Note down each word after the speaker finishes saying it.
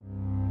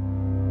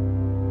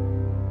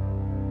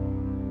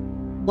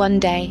One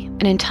day,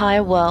 an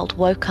entire world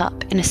woke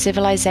up in a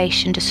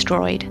civilization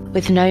destroyed,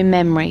 with no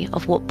memory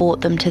of what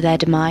brought them to their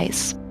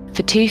demise.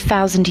 For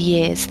 2,000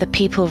 years, the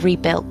people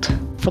rebuilt,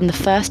 from the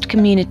first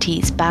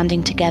communities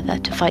banding together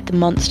to fight the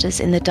monsters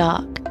in the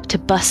dark, to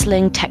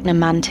bustling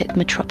technomantic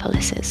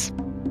metropolises.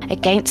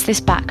 Against this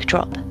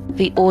backdrop,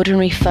 the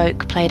ordinary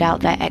folk played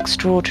out their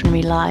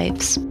extraordinary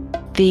lives.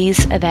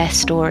 These are their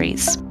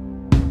stories.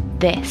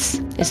 This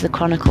is the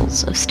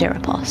Chronicles of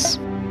Styropos.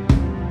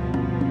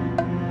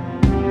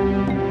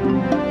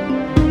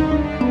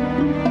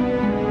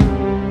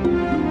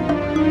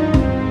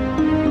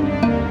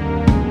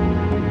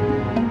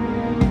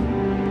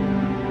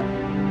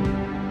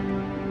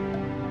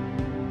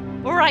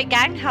 Alright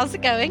gang, how's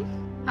it going?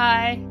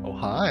 Hi. Oh,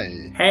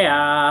 hi. Hey,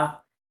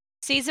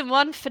 Season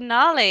 1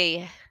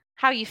 finale.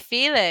 How are you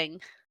feeling?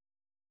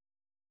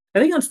 I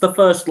think that's the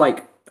first,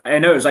 I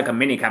know it was like a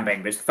mini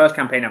campaign, but it's the first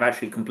campaign I've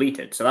actually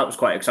completed, so that was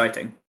quite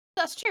exciting.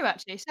 That's true,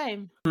 actually.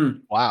 Same.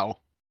 Wow.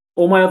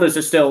 All my others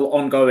are still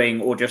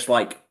ongoing or just,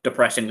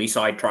 depressingly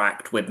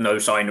sidetracked with no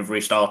sign of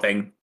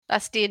restarting.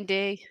 That's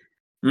D&D.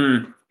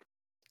 Hmm.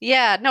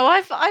 Yeah, no,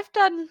 I've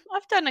done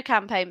a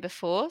campaign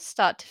before,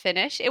 start to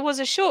finish. It was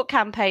a short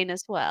campaign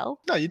as well.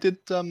 No, you did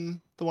the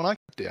one I did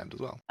at the end as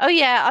well. Oh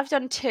yeah, I've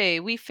done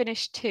 2. We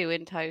finished 2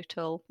 in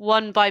total.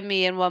 One by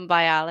me and one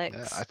by Alex.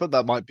 Yeah, I thought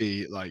that might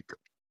be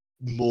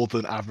more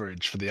than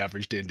average for the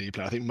average D&D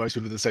player. I think most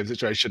people are in the same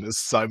situation as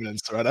Simon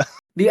and Serena.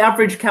 The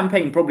average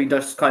campaign probably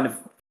just kind of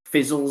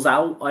fizzles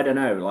out. I don't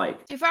know,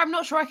 In fact, I'm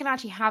not sure I can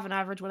actually have an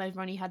average when I've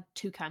only had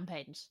 2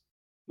 campaigns.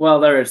 Well,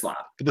 there is that.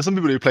 But there's some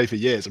people who play for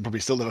years and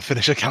probably still never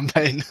finish a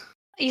campaign.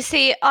 You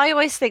see, I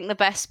always think the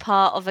best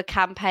part of a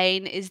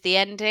campaign is the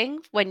ending,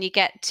 when you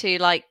get to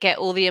get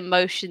all the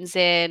emotions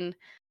in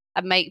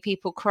and make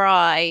people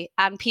cry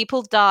and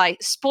people die.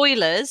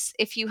 Spoilers,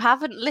 if you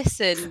haven't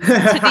listened to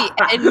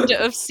the end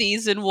of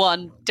season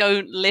 1,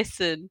 don't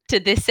listen to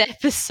this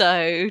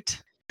episode.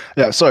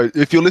 Yeah, so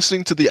if you're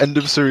listening to the end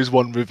of Series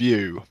 1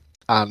 review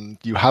and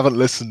you haven't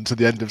listened to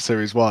the end of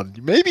Series 1,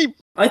 maybe...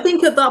 I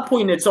think at that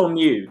point it's on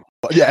you.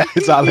 Yeah,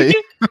 exactly.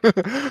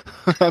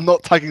 I'm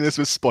not tagging this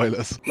with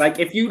spoilers.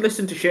 If you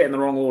listen to shit in the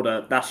wrong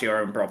order, that's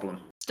your own problem.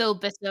 Still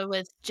bitter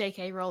with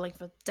J.K. Rowling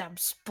for damn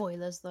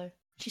spoilers, though.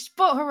 She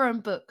spoiled her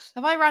own books.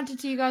 Have I ranted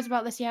to you guys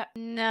about this yet?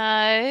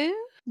 No.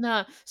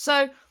 No.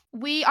 So,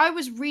 I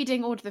was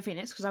reading Order of the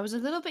Phoenix because I was a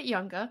little bit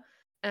younger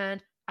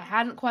and I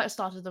hadn't quite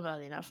started them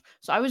early enough.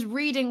 So I was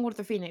reading Order of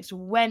the Phoenix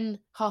when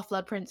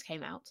Half-Blood Prince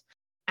came out.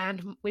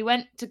 And we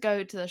went to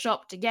go to the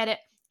shop to get it,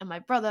 and my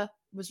brother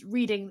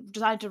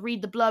decided to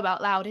read the blurb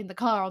out loud in the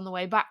car on the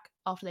way back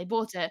after they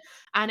bought it.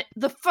 And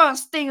the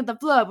first thing of the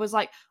blurb was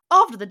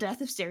after the death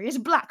of Sirius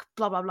Black,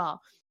 blah, blah, blah.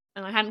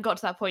 And I hadn't got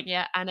to that point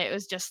yet, and it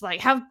was just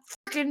how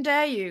fucking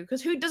dare you?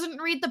 Because who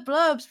doesn't read the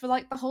blurbs for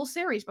the whole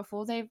series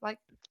before they've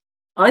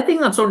I think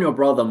that's on your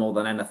brother more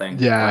than anything.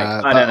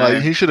 Yeah, I don't know.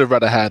 he should have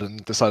read ahead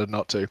and decided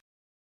not to.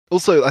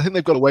 Also, I think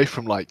they've got away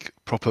from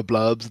proper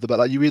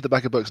blurbs. You read the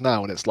back of books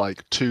now, and it's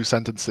 2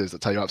 sentences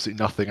that tell you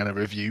absolutely nothing, and a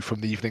review from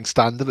the Evening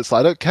Standard. It's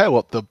I don't care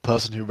what the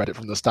person who read it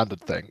from the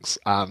Standard thinks,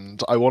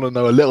 and I want to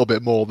know a little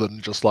bit more than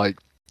just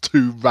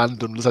 2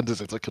 random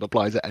sentences that could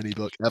apply to any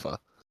book ever.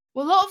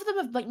 Well, a lot of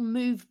them have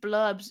moved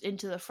blurbs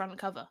into the front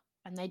cover,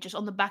 and they just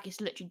on the back it's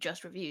literally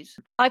just reviews.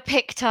 I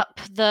picked up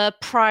the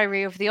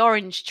Priory of the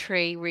Orange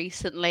Tree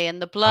recently,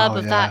 and the blurb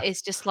of that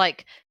is just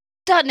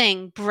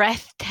stunning,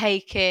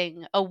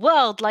 breathtaking, a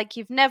world like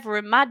you've never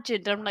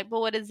imagined. I'm but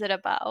what is it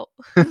about?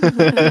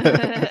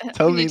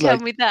 Tell me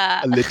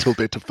that? A little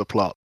bit of the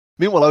plot.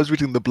 Meanwhile, I was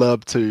reading the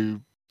blurb to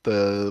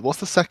what's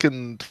the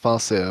second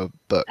Farseer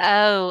book?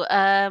 Oh,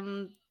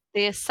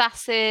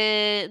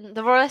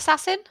 the Royal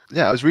Assassin?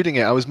 Yeah, I was reading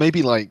it. I was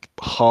maybe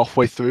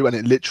halfway through, and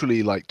it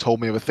literally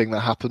told me of a thing that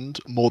happened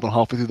more than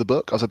halfway through the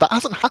book. I was that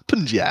hasn't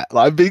happened yet.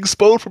 I'm being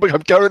spoiled from a book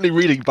I'm currently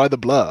reading by the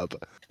blurb.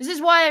 This is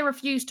why I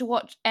refuse to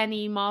watch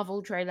any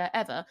Marvel trailer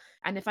ever.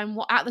 And if I'm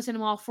at the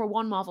cinema for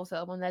one Marvel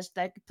film and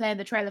they're playing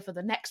the trailer for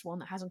the next one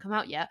that hasn't come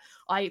out yet,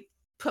 I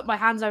put my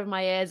hands over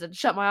my ears and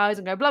shut my eyes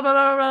and go blah, blah,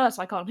 blah, blah,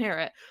 so I can't hear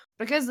it.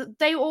 Because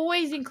they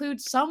always include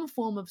some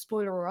form of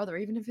spoiler or other,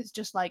 even if it's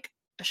just a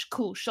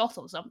cool shot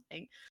or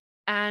something.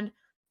 And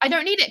I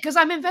don't need it because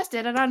I'm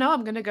invested and I know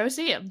I'm going to go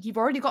see him. You've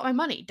already got my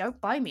money. Don't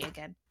buy me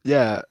again.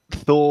 Yeah,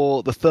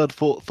 the third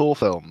Thor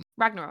film.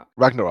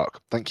 Ragnarok,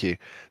 thank you.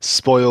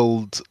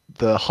 Spoiled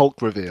the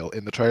Hulk reveal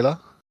in the trailer.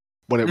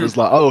 When it was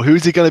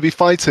who's he going to be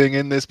fighting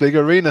in this big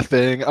arena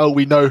thing? Oh,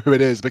 we know who it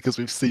is because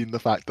we've seen the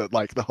fact that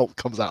the Hulk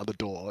comes out of the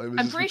door.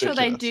 I'm pretty sure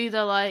they do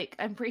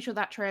I'm pretty sure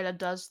that trailer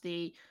does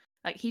the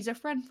he's a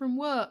friend from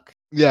work.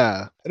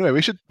 Yeah. Anyway,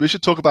 we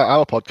should talk about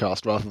our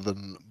podcast rather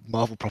than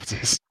Marvel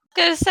properties.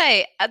 I was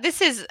going to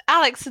say,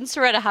 Alex and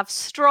Serena have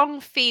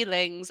strong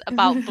feelings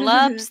about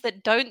blurbs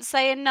that don't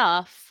say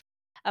enough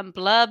and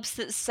blurbs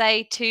that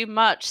say too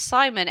much.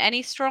 Simon,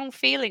 any strong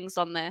feelings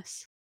on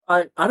this?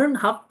 I don't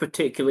have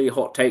particularly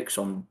hot takes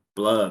on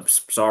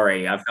blurbs.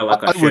 Sorry, I feel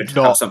like I should would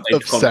not have something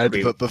have to said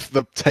contribute. that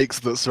the takes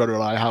that Serena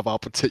and I have are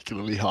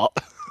particularly hot.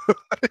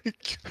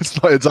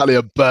 It's not exactly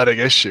a burning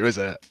issue, is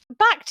it?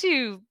 Back back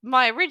to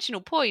my original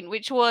point,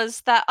 which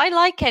was that I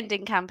like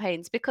ending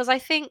campaigns because I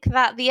think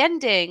that the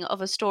ending of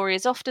a story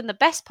is often the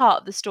best part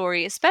of the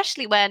story,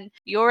 especially when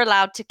you're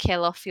allowed to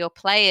kill off your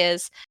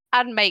players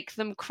and make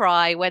them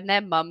cry when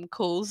their mum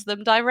calls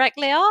them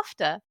directly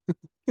after.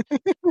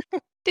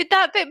 Did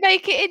that bit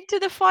make it into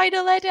the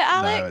final edit,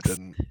 Alex? No, it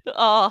didn't.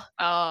 Oh,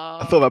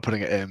 I thought about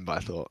putting it in, but I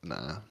thought,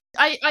 nah.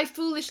 I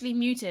foolishly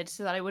muted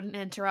so that I wouldn't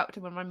interrupt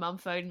when my mum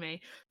phoned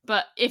me.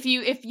 But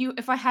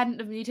if I hadn't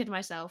have muted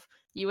myself,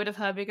 you would have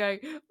heard me going,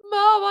 "Mom,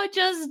 I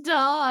just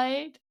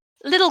died."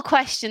 little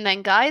question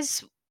then,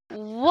 guys.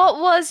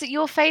 What was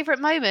your favourite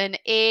moment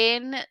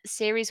in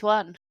Series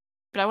 1?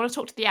 But I want to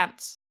talk to the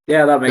ants.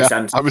 Yeah, that makes Yeah,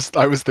 sense.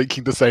 I was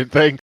thinking the same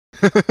thing.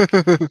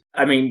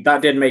 I mean,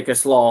 that did make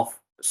us laugh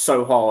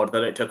so hard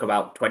that it took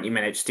about 20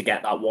 minutes to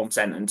get that one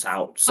sentence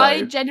out. So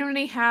I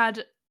genuinely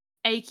had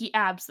achy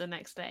abs the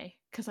next day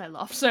because I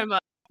laughed so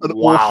much. An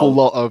Wow. awful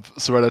lot of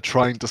Serena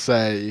trying to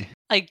say,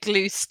 I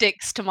glue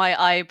sticks to my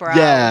eyebrows.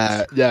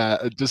 yeah,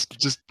 just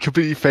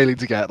completely failing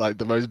to get like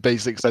the most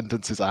basic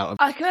sentences out.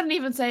 I couldn't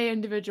even say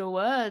individual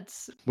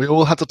words. We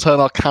all had to turn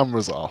our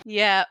cameras off.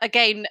 Yeah,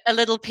 again, a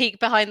little peek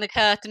behind the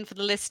curtain for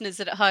the listeners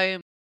at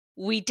home.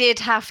 We did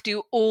have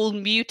to all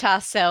mute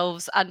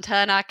ourselves and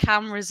turn our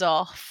cameras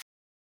off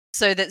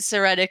so that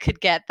Serena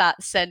could get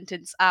that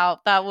sentence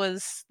out. That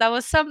was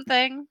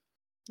something.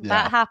 Yeah.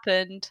 That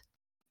happened.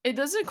 It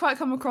doesn't quite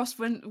come across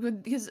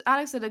when because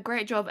Alex did a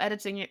great job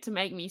editing it to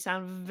make me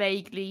sound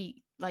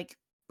vaguely like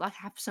I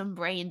have some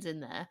brains in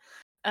there.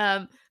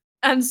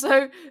 And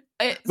so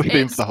We've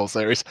been for the whole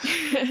series.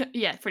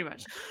 yeah, pretty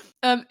much.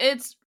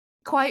 It's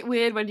quite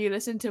weird when you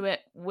listen to it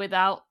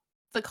without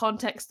the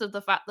context of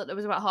the fact that there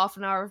was about half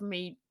an hour of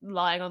me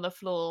lying on the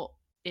floor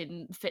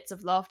in fits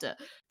of laughter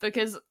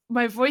because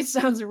my voice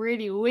sounds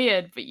really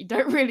weird, but you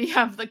don't really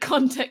have the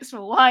context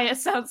for why it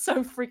sounds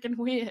so freaking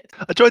weird.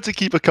 I tried to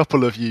keep a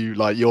couple of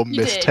your You did,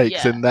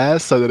 mistakes yeah. in there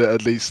so that it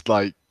at least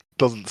like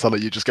doesn't sound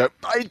like you just go,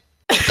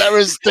 there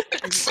is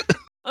sticks.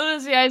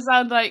 Honestly, I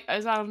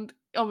sound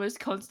almost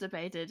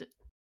constipated.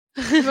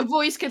 My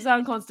voice could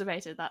sound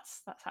constipated.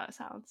 That's how it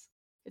sounds.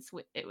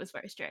 It was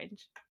very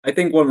strange. I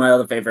think one of my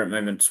other favourite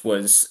moments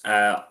was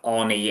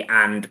Arnie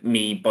and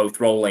me both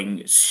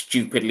rolling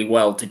stupidly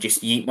well to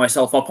just yeet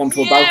myself up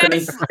onto a balcony.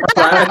 Yes!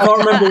 Like, I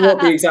can't remember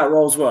what the exact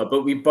rolls were,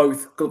 but we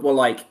both were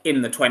like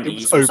in the It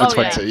 20s. was over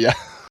Oh, yeah. 20, yeah.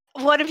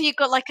 What have you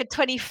got, like a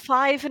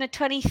 25 and a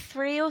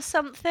 23 or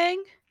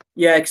something?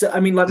 Yeah, because I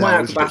mean, like my Yeah,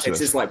 it was acrobatics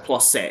ridiculous. is like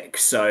 +6,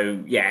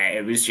 so yeah,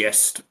 it was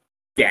just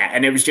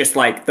and it was just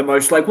like the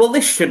most like, well,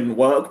 this shouldn't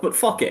work, but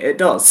fuck it, it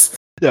does.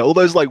 Yeah, all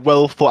those like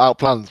well thought out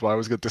plans where I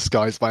was going to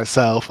disguise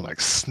myself and like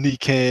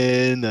sneak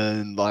in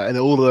and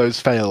all of those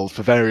failed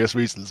for various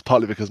reasons,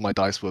 partly because my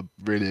dice were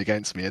really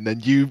against me, and then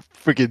you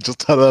freaking just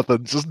turn up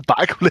and just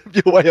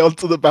backflip your way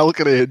onto the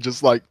balcony and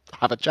just like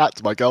have a chat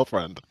to my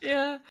girlfriend.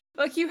 Yeah.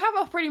 Like you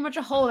have pretty much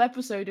a whole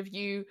episode of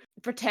you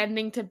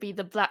pretending to be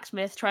the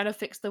blacksmith, trying to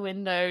fix the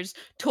windows,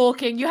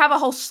 talking. You have a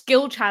whole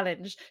skill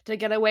challenge to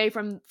get away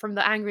from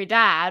the angry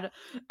dad,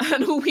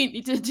 and all we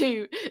need to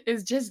do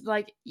is just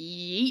like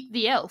eat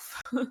the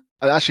elf. And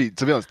actually,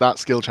 to be honest, that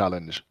skill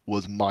challenge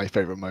was my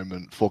favourite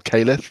moment for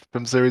Kayleth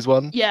from Series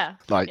 1. Yeah.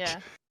 Like, Yeah.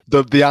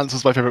 the answer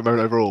was my favourite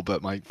moment overall,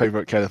 but my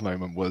favourite Kayleth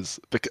moment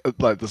was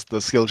like the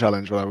skill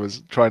challenge when I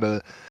was trying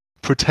to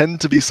pretend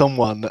to be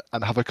someone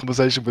and have a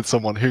conversation with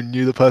someone who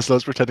knew the person I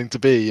was pretending to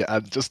be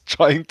and just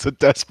trying to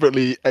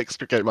desperately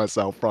extricate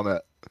myself from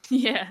it.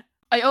 Yeah.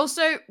 I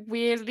also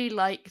weirdly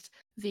liked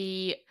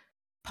the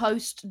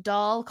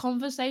post-Dahl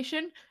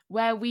conversation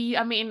where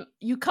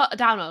you cut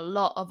down a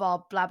lot of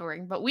our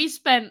blabbering, but we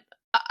spent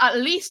at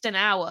least an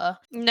hour.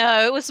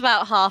 No, it was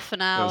about half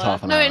an hour. It was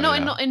half an No, hour.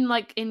 not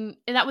in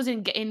that was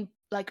in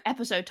like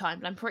episode time,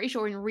 but I'm pretty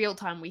sure in real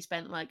time we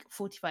spent like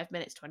 45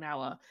 minutes to an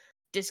hour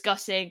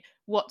discussing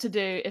what to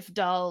do if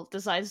Dahl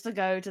decides to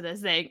go to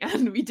this thing,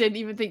 and we didn't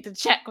even think to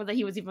check whether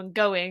he was even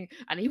going,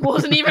 and he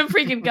wasn't even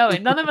freaking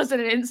going. None of us did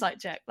an insight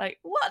check. Like,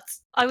 what?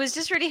 I was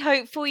just really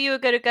hopeful you were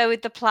going to go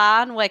with the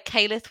plan where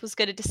Kayleth was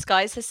going to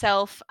disguise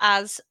herself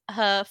as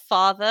her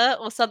father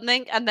or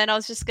something, and then I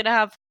was just going to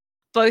have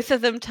both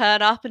of them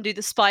turn up and do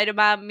the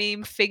Spider-Man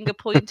meme finger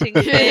pointing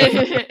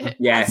thing.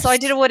 Yes. So I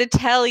didn't want to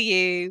tell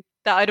you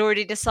that I'd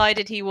already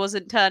decided he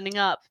wasn't turning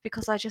up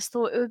because I just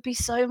thought it would be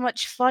so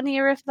much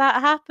funnier if that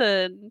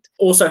happened.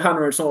 Also,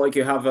 Hannah, it's not like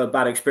you have a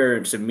bad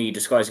experience of me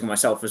disguising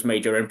myself as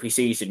major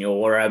NPCs in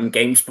your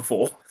games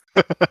before.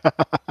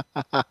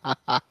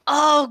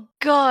 Oh,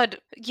 God.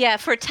 Yeah,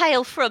 for a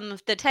tale from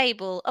the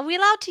table. Are we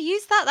allowed to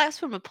use that? That's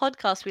from a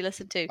podcast we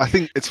listened to. I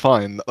think it's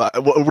fine. What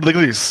are they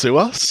going to do? Sue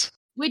us?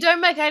 We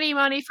don't make any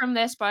money from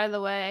this, by the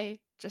way.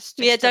 Just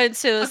Yeah, to- don't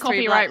sue us for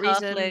through copyright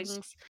Black reasons.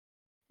 Halflings.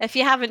 If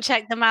you haven't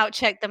checked them out,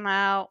 check them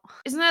out.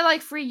 Isn't there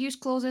like free use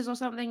clauses or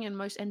something in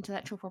most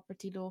intellectual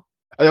property law?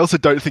 I also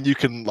don't think you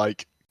can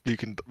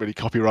really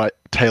copyright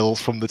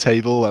tales from the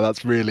table, and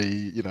that's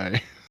really,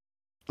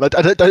 Like,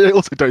 I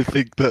also don't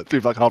think that Three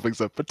Black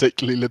Halflings are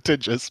particularly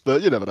litigious,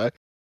 but you never know.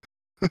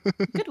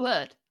 Good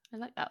word. I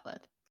like that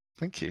word.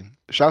 Thank you.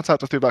 Shout out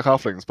to Three Black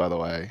Halflings, by the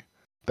way.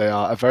 They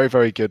are a very,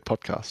 very good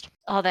podcast.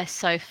 Oh, they're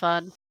so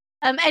fun.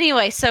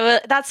 Anyway, so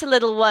that's a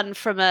little one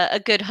from a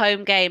good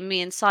home game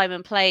me and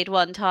Simon played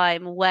one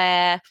time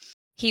where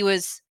he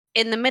was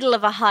in the middle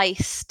of a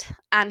heist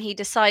and he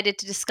decided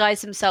to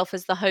disguise himself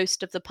as the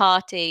host of the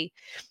party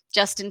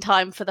just in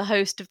time for the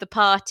host of the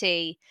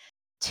party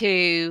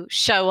to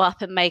show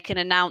up and make an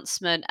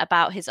announcement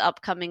about his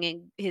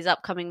upcoming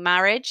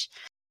marriage.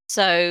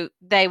 So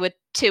they were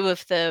two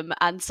of them,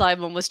 and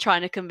Simon was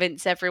trying to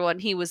convince everyone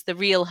he was the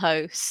real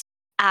host.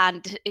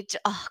 And it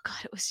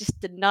was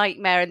just a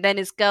nightmare. And then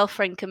his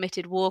girlfriend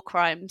committed war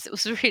crimes. It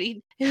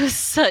was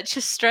such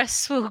a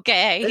stressful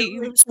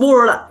game. It's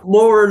more a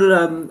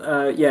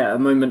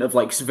moment of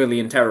like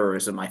civilian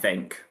terrorism, I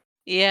think.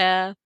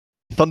 Yeah.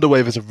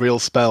 Thunderwave is a real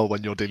spell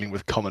when you're dealing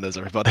with commoners,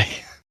 everybody.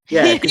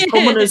 Yeah, because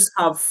commoners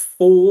have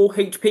 4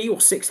 HP or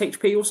 6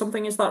 HP or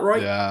something, is that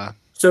right? Yeah.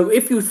 So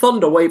if you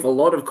Thunderwave a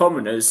lot of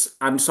commoners,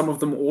 and some of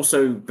them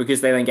also,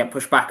 because they then get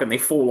pushed back and they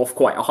fall off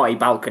quite a high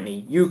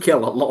balcony, you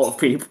kill a lot of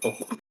people.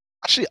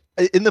 Actually,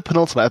 in the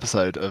penultimate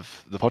episode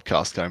of the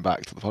podcast, going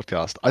back to the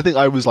podcast, I think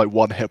I was like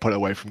 1 hit point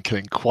away from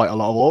killing quite a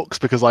lot of orcs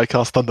because I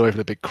cast Thunderwave in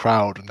a big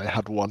crowd and they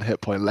had 1 hit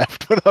point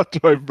left when after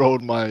I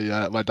rolled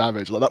my my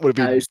damage. Like that would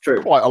have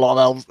been quite a lot of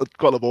elves,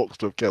 quite a lot of orcs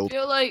to have I killed.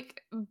 feel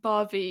like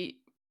Barbie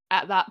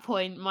at that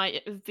point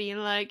might have been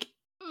like,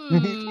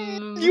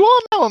 You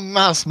are now a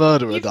mass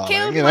murderer, you've darling.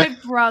 killed You know? my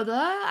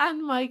brother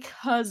and my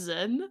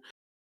cousin,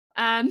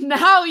 and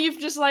now you've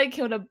just like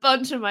killed a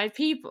bunch of my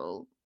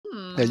people.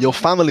 Yeah, your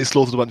family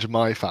slaughtered a bunch of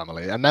my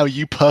family, and now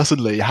you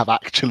personally have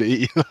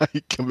actually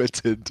like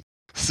committed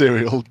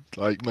serial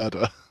like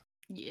murder.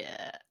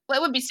 Yeah. Well,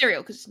 it wouldn't be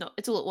serial because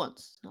it's all at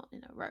once, not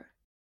in a row. It'd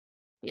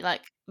be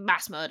like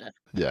mass murder.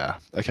 Yeah.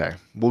 Okay.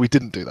 Well, we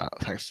didn't do that,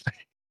 thanks.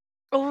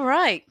 All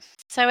right.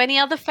 So any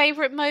other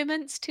favourite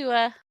moments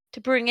to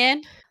bring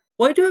in?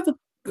 Well, I do have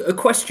a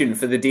question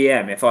for the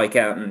DM, if I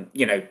can,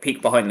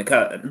 peek behind the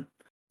curtain.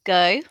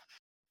 Go.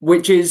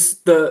 Which is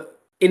that,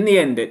 in the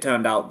end, it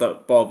turned out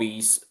that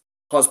Bobby's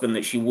husband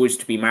that she was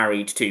to be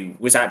married to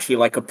was actually,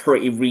 like, a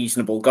pretty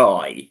reasonable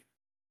guy.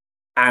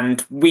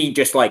 And we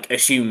just, like,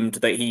 assumed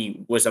that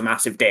he was a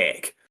massive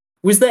dick.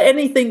 Was there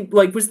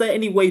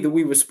any way that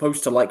we were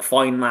supposed to, like,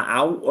 find that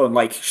out? Or,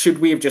 like, should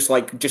we have just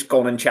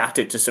gone and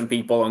chatted to some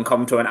people and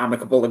come to an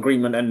amicable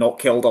agreement and not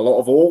killed a lot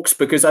of orcs?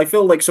 Because I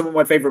feel like some of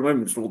my favourite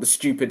moments were all the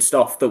stupid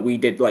stuff that we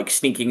did, like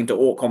sneaking into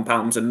orc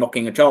compounds and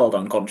knocking a child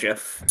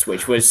unconscious,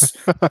 which was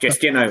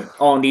just,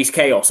 Arnie's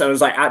chaos. I was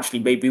like,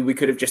 actually, maybe we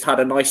could have just had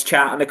a nice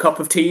chat and a cup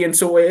of tea and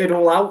sorted it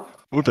all out.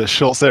 Would be a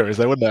short series,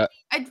 though, wouldn't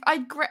it?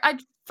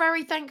 I'd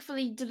very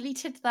thankfully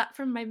deleted that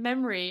from my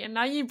memory, and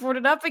now you brought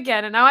it up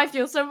again, and now I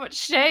feel so much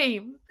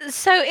shame.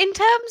 So in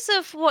terms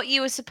of what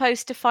you were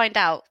supposed to find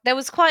out, there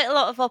was quite a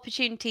lot of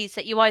opportunities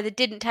that you either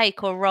didn't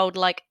take or rolled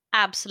like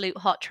absolute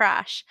hot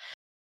trash.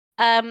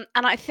 And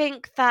I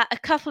think that a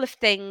couple of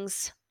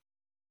things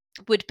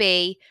would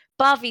be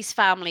Barvi's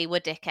family were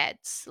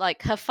dickheads.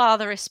 Like her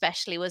father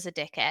especially was a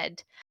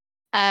dickhead.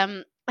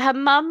 Her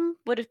mum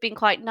would have been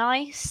quite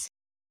nice.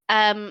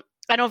 And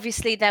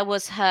obviously there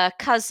was her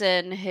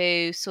cousin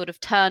who sort of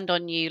turned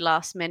on you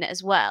last minute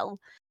as well.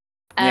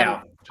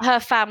 Yeah. Her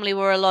family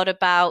were a lot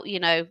about,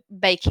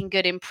 making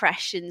good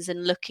impressions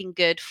and looking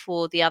good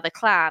for the other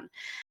clan.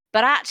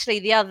 But actually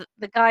the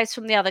guys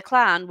from the other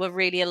clan were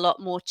really a lot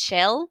more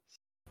chill.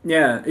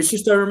 Yeah, it's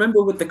just I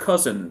remember with the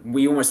cousin,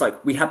 we almost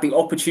we had the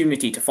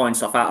opportunity to find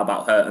stuff out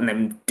about her and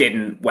then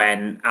didn't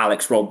when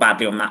Alex rolled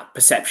badly on that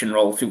perception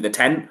roll through the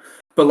tent.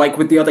 But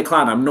with the other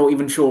clan, I'm not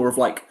even sure of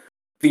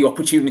the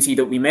opportunity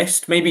that we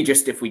missed. Maybe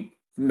just if we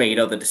made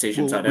other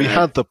decisions. Well, I don't know. We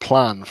had the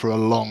plan for a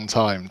long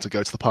time to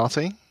go to the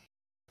party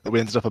that we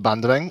ended up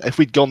abandoning. If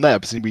we'd gone there,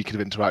 we could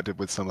have interacted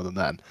with some of them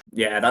then.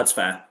 Yeah, that's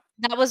fair.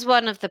 That was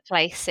one of the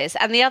places.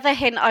 And the other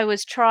hint I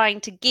was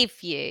trying to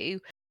give you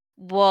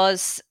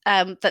was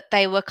that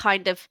they were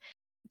kind of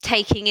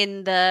taking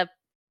in the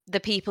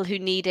people who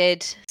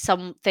needed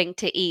something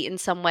to eat and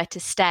somewhere to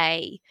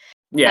stay.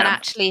 Yeah. And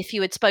actually, if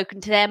you had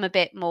spoken to them a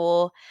bit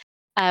more,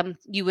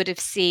 you would have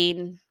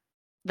seen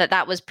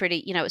that was pretty,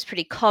 it was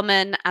pretty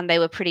common and they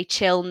were pretty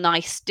chill,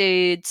 nice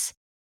dudes.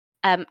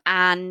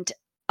 And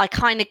I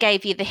kind of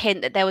gave you the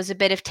hint that there was a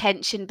bit of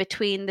tension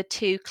between the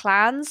two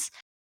clans,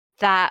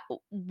 that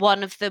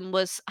one of them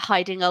was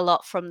hiding a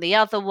lot from the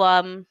other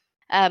one.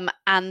 And,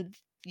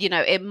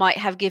 it might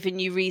have given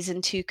you reason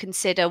to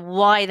consider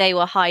why they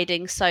were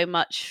hiding so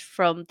much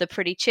from the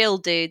pretty chill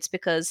dudes,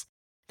 because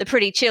the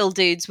pretty chill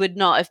dudes would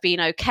not have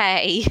been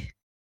okay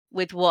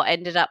with what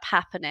ended up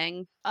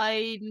happening.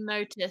 I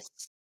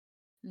noticed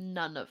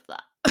none of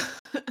that.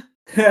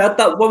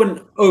 That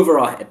went over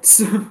our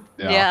heads.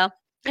 Yeah.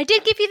 I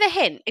did give you the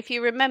hint, if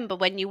you remember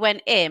when you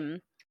went in,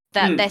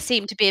 that there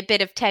seemed to be a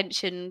bit of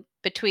tension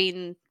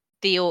between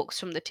the orcs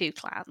from the two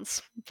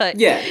clans. But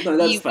yeah, no,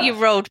 that's fair. You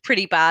rolled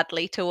pretty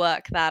badly to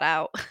work that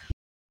out.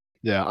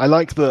 Yeah, I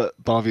like that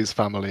Barvi's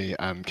family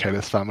and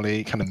Kayleth's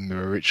family kind of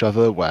mirror each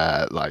other,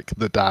 where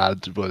the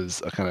dad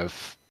was a kind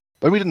of...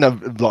 we didn't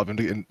have a lot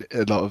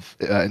of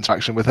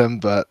interaction with him,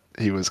 but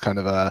he was kind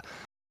of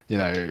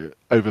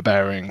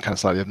overbearing, kind of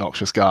slightly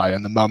obnoxious guy,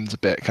 and the mum's a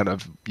bit kind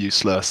of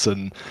useless,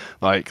 and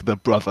like the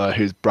brother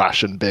who's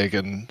brash and big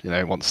and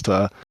wants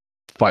to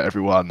fight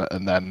everyone,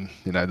 and then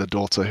the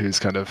daughter who's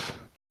kind of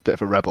a bit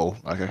of a rebel.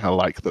 Like, I kind of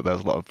like that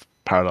there's a lot of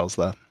parallels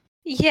there.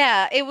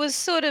 Yeah, it was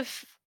sort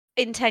of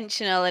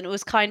intentional, and it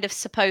was kind of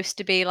supposed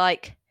to be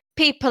like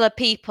people are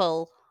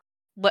people,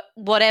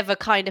 whatever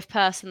kind of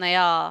person they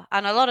are,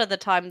 and a lot of the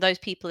time those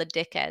people are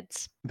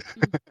dickheads.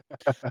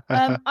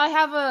 I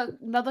have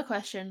another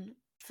question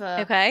for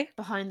Okay.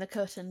 Behind the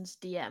Curtains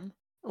DM.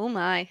 Oh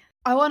my.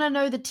 I want to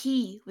know the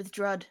tea with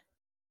Drud.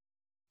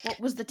 What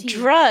was the tea?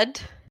 Drud?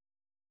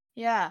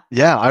 Yeah.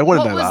 Yeah, I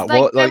want to know was, that.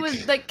 Like, What, there like,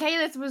 was like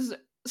Kayleth was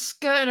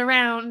skirting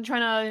around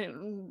trying to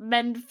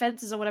mend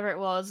fences or whatever it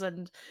was,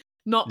 and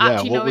not Yeah,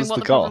 actually what knowing was what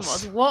the the problem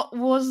goss?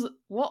 was.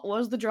 What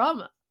was the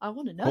drama? I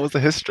want to know. what was the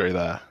history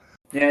there?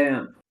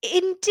 Yeah.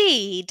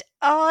 Indeed.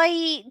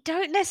 I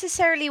don't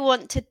necessarily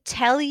want to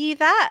tell you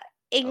that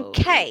in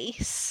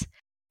case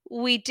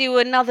we do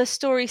another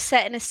story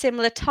set in a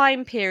similar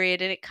time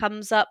period and it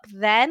comes up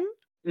then.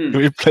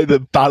 We played the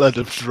Ballad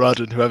of Drud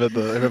and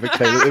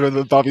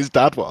whoever Barbie's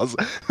dad was.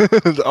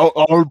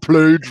 I'll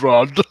play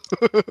Drud.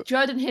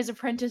 Drud and his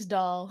apprentice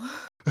doll.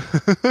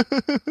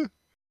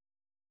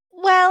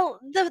 Well,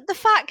 the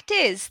fact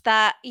is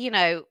that,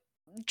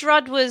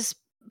 Drud was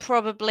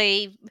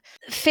probably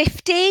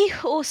 50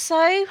 or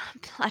so.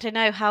 I don't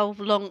know how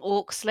long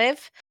orcs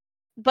live.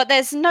 But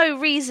there's no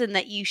reason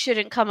that you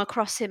shouldn't come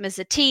across him as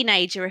a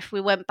teenager if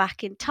we went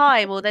back in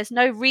time, or there's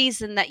no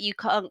reason that you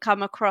can't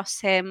come across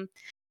him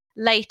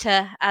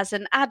later as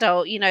an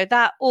adult.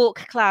 That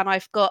orc clan,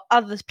 I've got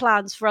other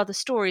plans for other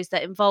stories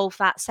that involve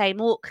that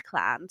same orc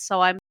clan.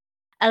 So I'm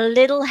a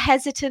little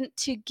hesitant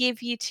to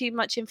give you too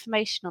much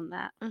information on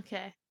that.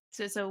 Okay.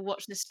 So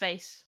watch this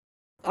space.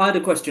 I had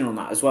a question on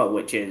that as well,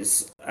 which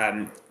is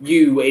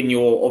you in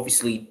your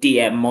obviously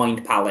DM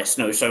mind palace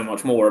know so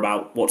much more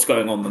about what's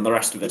going on than the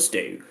rest of us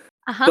do.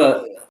 Uh-huh.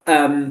 But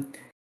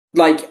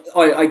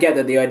I get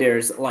that the idea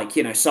is like,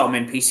 some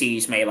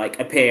NPCs may like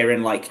appear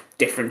in like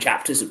different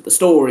chapters of the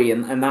story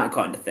and that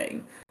kind of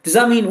thing. Does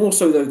that mean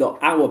also though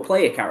that our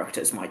player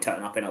characters might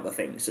turn up in other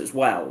things as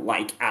well,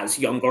 like as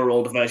younger or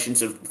older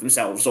versions of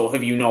themselves, or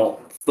have you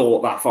not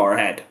thought that far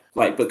ahead?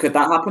 But could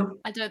that happen?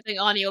 I don't think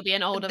Arnie will be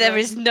an older There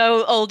version. is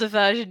no older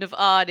version of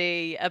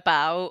Arnie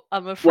about,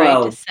 I'm afraid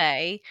to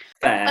say.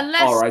 Fair.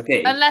 Unless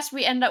R.I.P. unless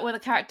we end up with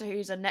a character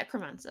who's a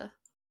necromancer.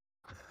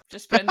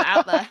 Just putting that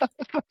out there.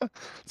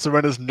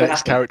 Serena's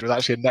next character is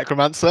actually a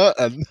necromancer,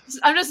 and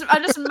I'm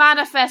just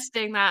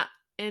manifesting that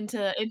into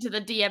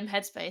the DM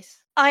headspace.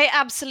 I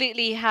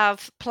absolutely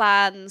have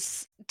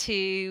plans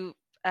to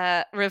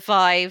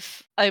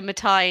revive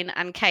Omatine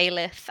and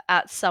Kayleth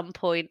at some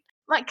point.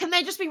 Like, can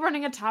they just be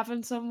running a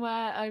tavern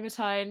somewhere,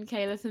 Omatine,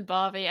 Kayleth, and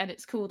Barbie, and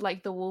it's called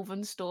like the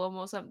Wolven Storm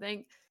or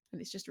something,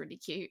 and it's just really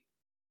cute.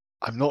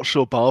 I'm not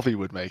sure Barbie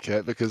would make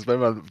it because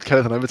remember,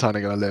 Kenneth and Overtime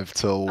are going to live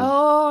till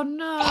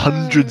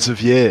hundreds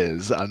of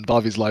years, and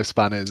Barbie's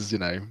lifespan is,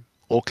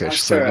 orcish, That's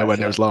so correct, nowhere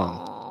near yeah. as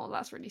long. Oh,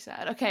 that's really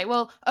sad. Okay,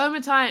 well,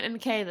 Omatine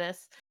and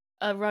Kayleth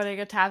are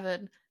running a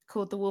tavern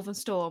called the Wolven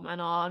Storm, and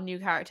our new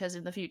characters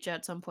in the future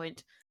at some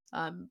point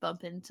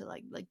bump into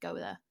like go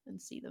there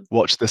and see them.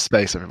 Watch this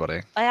space,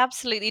 everybody. I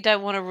absolutely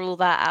don't want to rule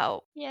that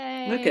out.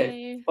 Yay!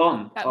 Okay,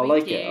 fun. That'd I be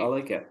like cute. it. I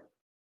like it.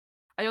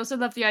 I also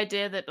love the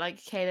idea that like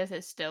Kayleth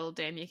is still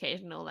doing the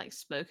occasional like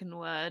spoken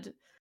word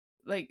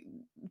like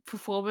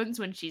performance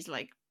when she's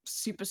like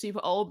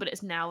super old, but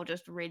it's now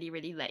just really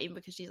lame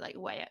because she's like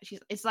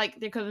it's like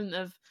the equivalent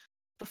of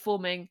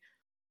performing,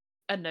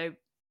 I don't know,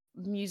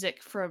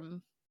 music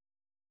from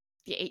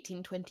the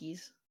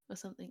 1820s or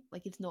something.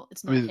 Like it's not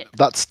I mean, hip.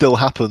 that still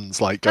happens.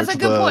 Like, go That's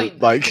to a good the point.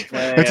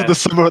 go to the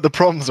summer at the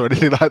proms or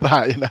anything like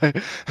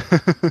that.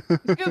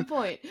 Good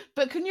point.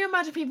 But can you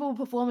imagine people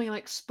performing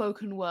like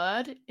spoken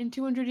word in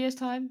 200 years'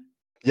 time?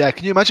 Yeah,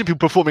 can you imagine people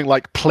performing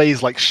like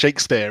plays like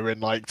Shakespeare in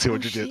like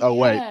 200 years? Oh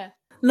wait, Yeah.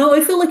 No,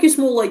 I feel like it's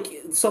more like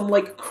some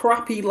like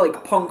crappy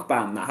like punk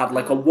band that had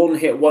like a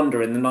one-hit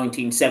wonder in the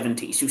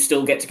 1970s who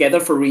still get together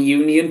for a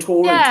reunion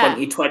tour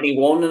in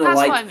 2021 and are That's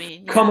like, what I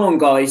mean, come on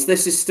guys,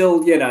 this is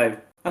still,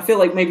 I feel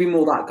like maybe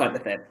more that kind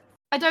of thing.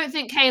 I don't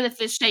think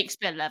Kayleth is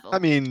Shakespeare level. I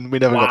mean, we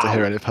never got to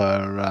hear any of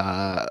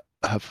her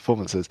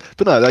performances,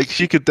 but no, like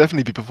she could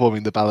definitely be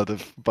performing the Ballad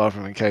of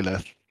Bavrim and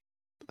Kayleth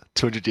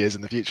 200 years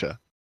in the future.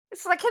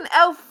 It's like an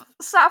elf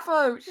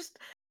Sappho, just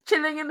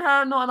chilling in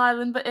her, not an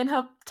island, but in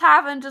her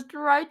tavern, just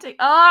writing.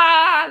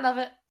 Ah, I love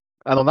it.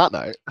 And on that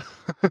note,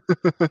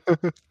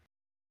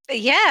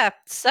 yeah.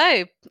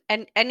 So,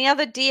 any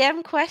other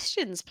DM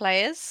questions,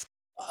 players?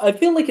 I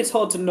feel like it's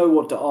hard to know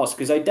what to ask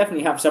because I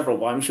definitely have several,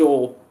 but I'm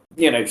sure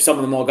some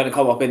of them are going to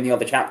come up in the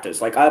other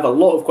chapters. Like I have a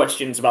lot of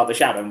questions about the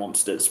shadow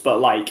monsters, but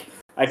like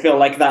I feel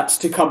like that's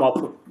to come up.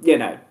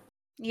 Yeah.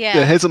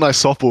 Here's a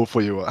nice softball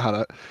for you,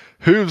 Hannah.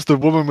 Who's the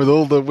woman with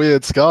all the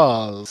weird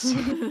scars?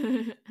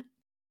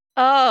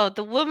 Oh,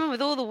 the woman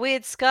with all the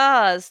weird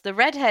scars, the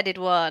red-headed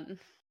one.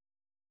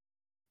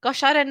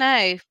 Gosh, I don't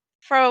know.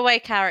 Throwaway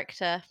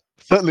character.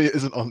 Certainly it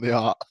isn't on the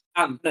art.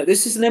 No,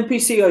 this is an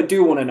NPC I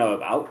do want to know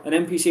about. An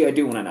NPC I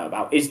do want to know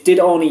about is, did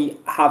Arnie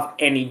have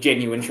any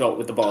genuine shot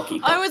with the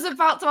barkeeper? I was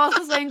about to ask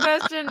the same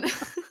question.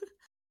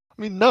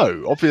 I mean,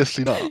 no,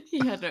 obviously not.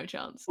 He had no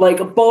chance.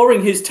 Like,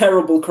 barring his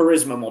terrible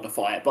charisma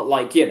modifier, but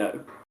like, you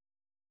know.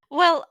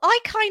 Well, I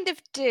kind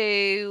of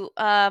do.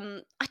 I don't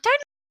know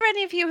if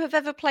any of you have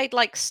ever played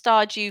like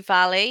Stardew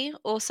Valley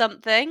or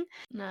something,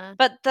 No.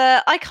 but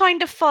I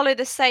kind of follow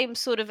the same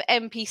sort of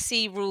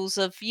NPC rules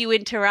of you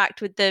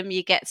interact with them,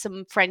 you get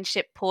some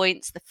friendship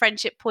points, the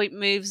friendship point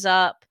moves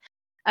up.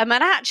 And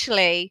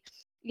actually,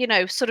 you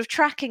know, sort of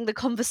tracking the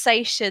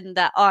conversation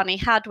that Arnie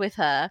had with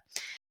her,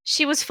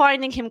 she was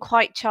finding him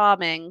quite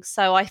charming.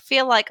 So I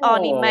feel like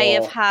Arnie may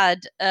have Aw. had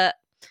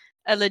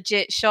a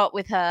legit shot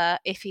with her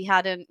if he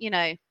hadn't, you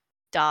know,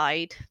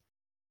 died.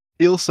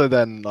 He also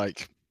then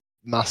like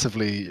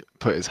massively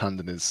put his hand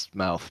in his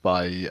mouth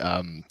by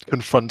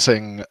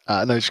confronting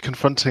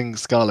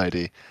Scar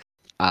Lady,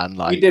 and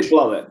like You did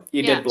blow it.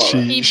 You Yeah. did blow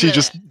it. He she blew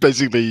just it.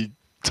 basically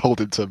told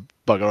him to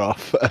bugger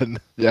off, and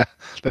yeah,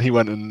 then he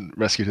went and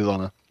rescued his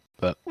honor.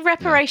 But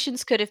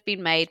Reparations could have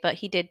been made, but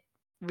he did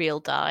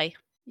real die.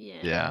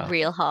 yeah,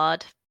 Real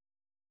hard.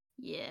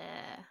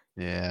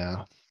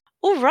 yeah.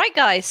 All right,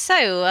 guys.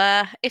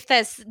 So if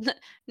there's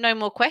no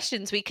more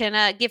questions, we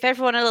can give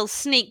everyone a little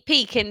sneak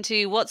peek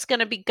into what's going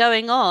to be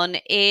going on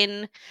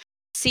in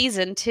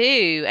season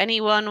 2.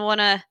 Anyone want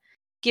to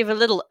give a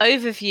little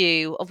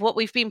overview of what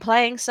we've been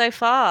playing so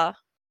far?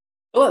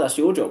 Oh, that's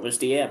your job as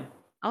DM.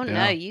 Oh no,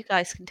 Yeah. you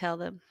guys can tell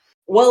them.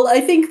 Well,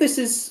 I think this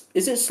is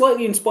it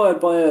slightly inspired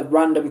by a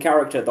random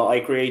character that I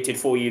created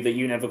for you that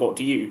you never got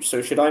to use.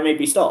 So should I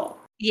maybe start?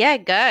 Yeah,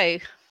 go.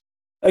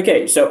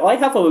 Okay, so I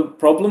have a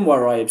problem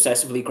where I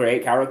obsessively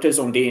create characters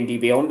on D&D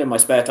Beyond in my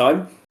spare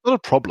time. Not a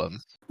problem.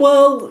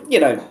 Well, you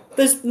know,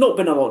 there's not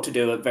been a lot to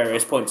do at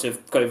various points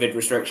of COVID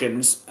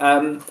restrictions.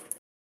 And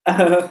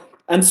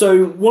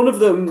so one of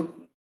them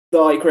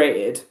that I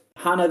created,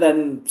 Hannah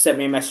then sent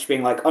me a message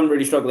being like, I'm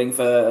really struggling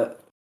for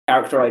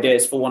character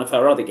ideas for one of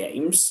her other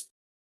games.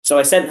 So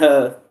I sent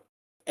her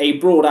a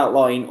broad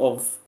outline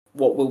of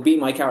what will be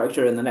my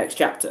character in the next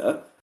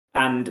chapter,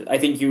 and I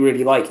think you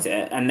really liked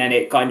it, and then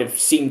it kind of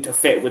seemed to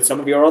fit with some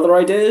of your other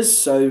ideas,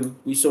 so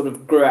we sort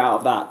of grew out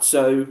of that.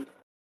 So,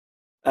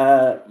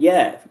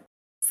 yeah,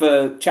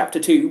 for chapter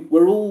 2,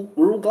 we're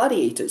all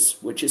gladiators,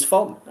 which is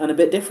fun and a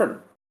bit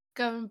different.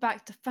 Going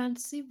back to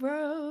fantasy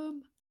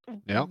Rome.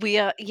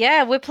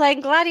 Yeah. We're playing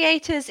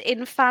gladiators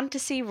in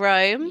fantasy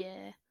Rome.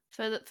 Yeah.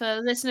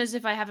 For listeners,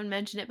 if I haven't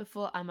mentioned it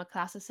before, I'm a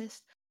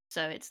classicist,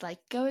 so it's like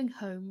going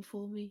home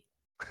for me.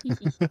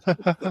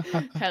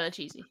 Hella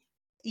cheesy.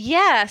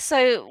 Yeah,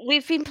 so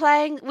we've been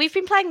playing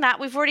that.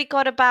 We've already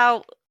got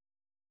about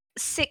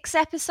 6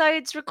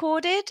 episodes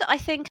recorded, I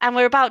think, and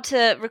we're about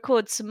to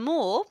record some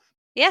more.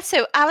 Yeah,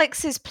 so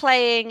Alex is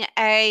playing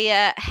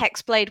a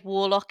Hexblade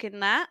Warlock in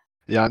that.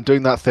 Yeah, I'm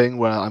doing that thing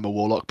where I'm a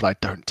warlock, but I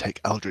don't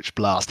take Eldritch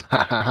Blast.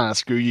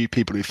 Screw you,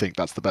 people who think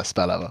that's the best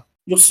spell ever.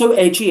 You're so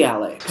edgy,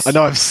 Alex. I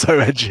know, I'm so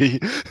edgy.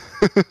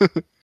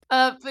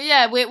 But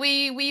yeah,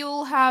 we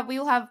all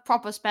have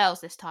proper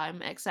spells this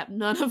time, except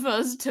none of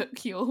us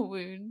took your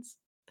wounds,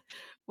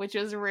 which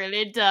was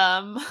really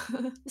dumb.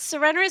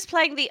 Serena is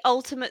playing the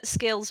ultimate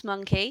skills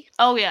monkey.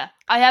 Oh yeah,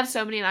 I have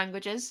so many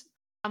languages.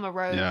 I'm a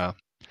rogue. Yeah,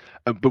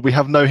 but we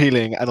have no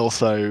healing and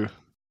also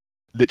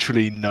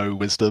literally no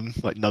wisdom.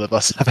 Like none of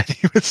us have any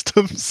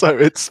wisdom, so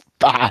it's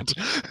bad.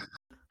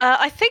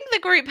 I think the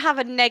group have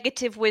a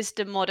negative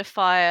wisdom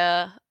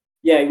modifier.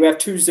 Yeah, we have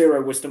 2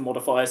 0 wisdom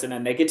modifiers and a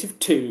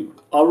 -2.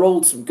 I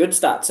rolled some good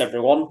stats,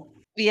 everyone.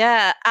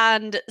 Yeah,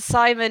 and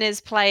Simon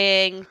is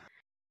playing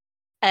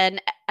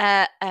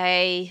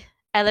a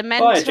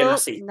elemental. Fire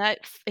genasi. No,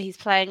 he's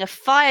playing a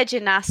fire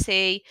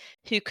genasi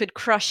who could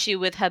crush you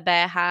with her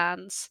bare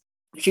hands.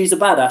 She's a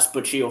badass,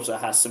 but she also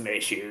has some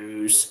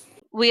issues.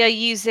 We are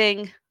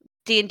using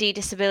D&D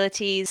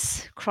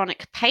Disabilities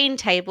chronic pain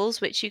tables,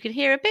 which you can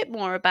hear a bit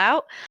more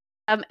about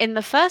in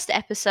the first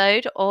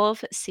episode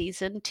of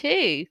season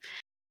 2.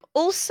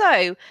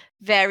 Also,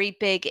 very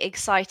big,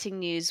 exciting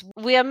news.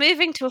 We are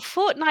moving to a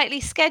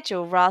fortnightly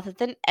schedule rather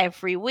than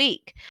every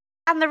week.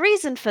 And the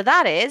reason for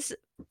that is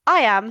I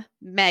am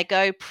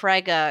Mego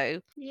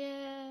Prego.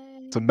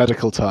 Yay. It's a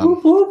medical term.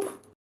 Whoop,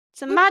 whoop.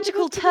 It's a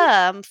magical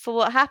term for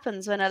what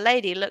happens when a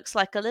lady looks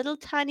like a little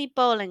tiny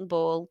bowling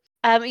ball.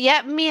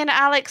 Yeah, me and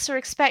Alex are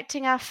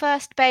expecting our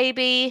first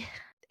baby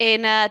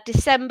in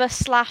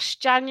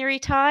December/January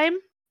time.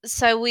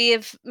 So we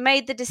have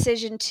made the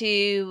decision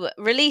to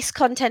release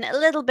content a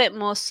little bit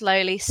more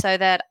slowly so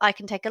that I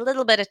can take a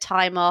little bit of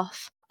time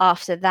off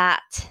after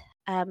that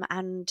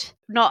and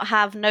not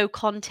have no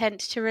content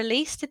to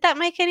release. Did that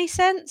make any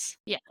sense?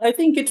 Yeah. I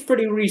think it's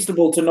pretty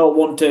reasonable to not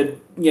want to,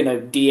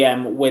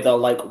 DM with a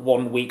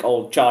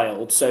 1-week-old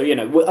child. So,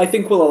 I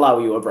think we'll allow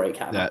you a break,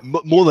 Hannah. Yeah,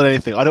 more than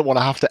anything, I don't want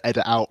to have to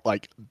edit out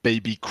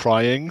baby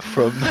crying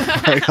from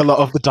a lot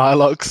of the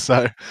dialogue.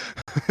 So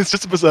it's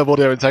just to preserve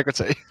audio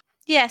integrity.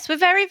 Yes, we're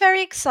very,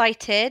 very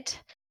excited.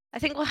 I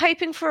think we're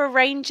hoping for a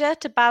ranger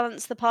to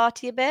balance the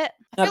party a bit.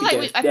 I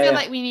feel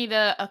like we need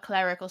a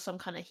cleric or some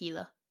kind of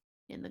healer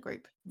in the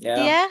group.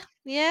 Yeah,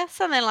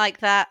 something like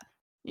that.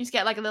 You just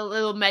get like a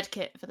little med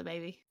kit for the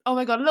baby. Oh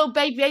my god, a little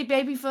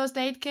baby first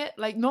aid kit.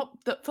 Like not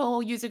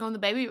for using on the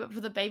baby, but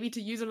for the baby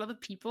to use on other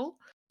people.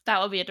 That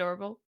would be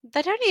adorable.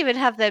 They don't even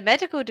have their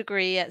medical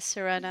degree yet,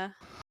 Serena.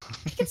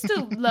 You can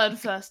still learn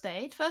first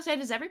aid. First aid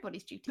is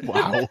everybody's duty.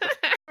 Wow.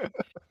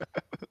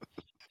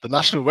 The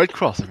National Red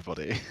Cross,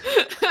 everybody.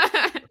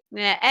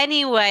 Yeah,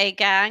 anyway,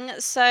 gang,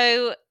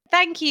 so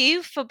thank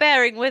you for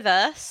bearing with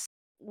us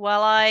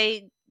while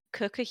I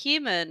cook a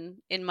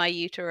human in my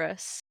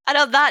uterus. And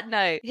on that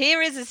note,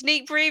 here is a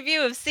sneak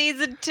preview of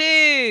season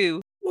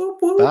 2. Whoop,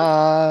 whoop.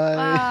 Bye.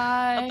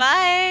 Bye.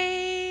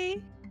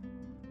 Bye.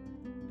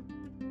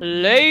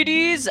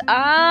 Ladies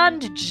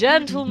and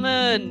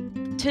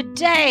gentlemen,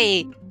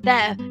 today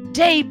their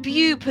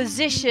debut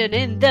position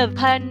in the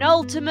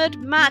penultimate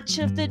match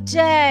of the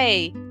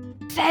day.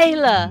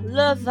 Thaler,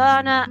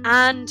 Laverna,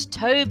 and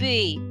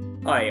Toby.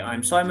 Hi,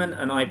 I'm Simon,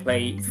 and I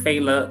play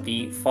Thaler,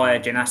 the Fire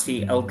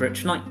Genasi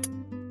Eldritch Knight.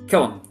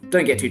 Come on,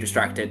 don't get too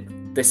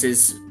distracted. This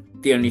is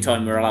the only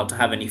time we're allowed to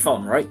have any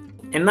fun, right?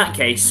 In that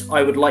case,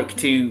 I would like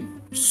to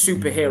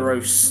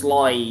superhero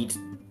slide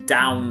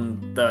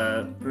down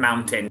the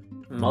mountain.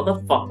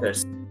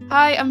 Motherfuckers.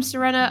 Hi, I'm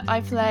Serena.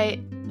 I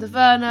play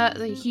Laverna,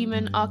 the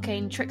human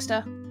arcane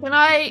trickster. Can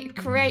I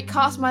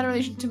cast minor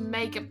illusion to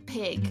make a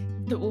pig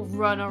that will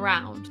run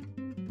around?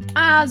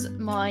 As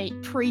my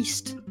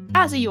priest,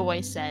 as he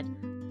always said,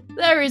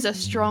 there is a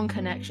strong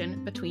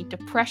connection between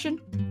depression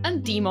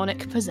and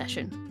demonic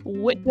possession.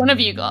 Which one have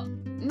you got?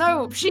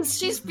 No,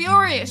 she's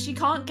furious. She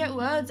can't get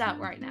words out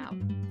right now.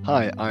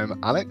 Hi, I'm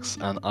Alex,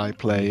 and I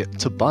play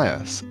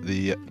Tobias,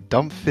 the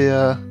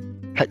Dumphier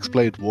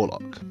Hexblade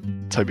Warlock.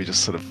 Toby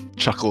just sort of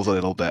chuckles a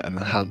little bit and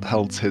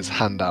holds his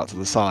hand out to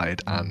the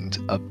side, and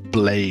a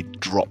blade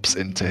drops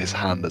into his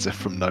hand as if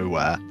from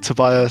nowhere.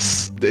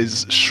 Tobias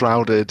is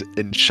shrouded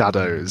in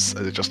shadows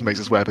as it just makes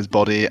its way up his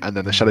body, and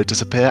then the shadows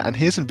disappear, and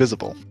he is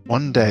invisible.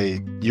 One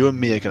day, you and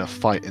me are going to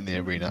fight in the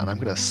arena, and I'm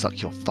going to suck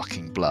your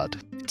fucking blood.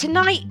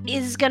 Tonight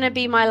is going to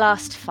be my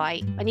last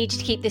fight. I need you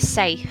to keep this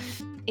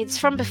safe. It's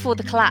from before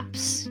the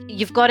collapse.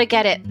 You've got to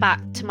get it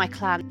back to my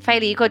clan.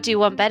 Failure, you've got to do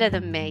one better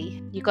than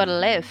me. You've got to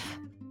live.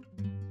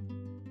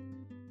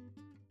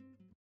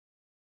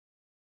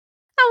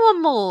 And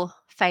one more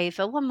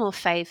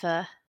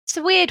favour. It's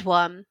a weird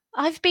one.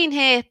 I've been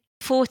here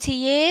 40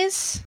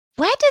 years.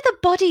 Where do the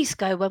bodies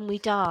go when we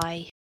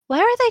die?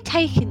 Where are they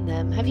taking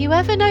them? Have you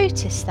ever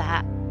noticed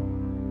that?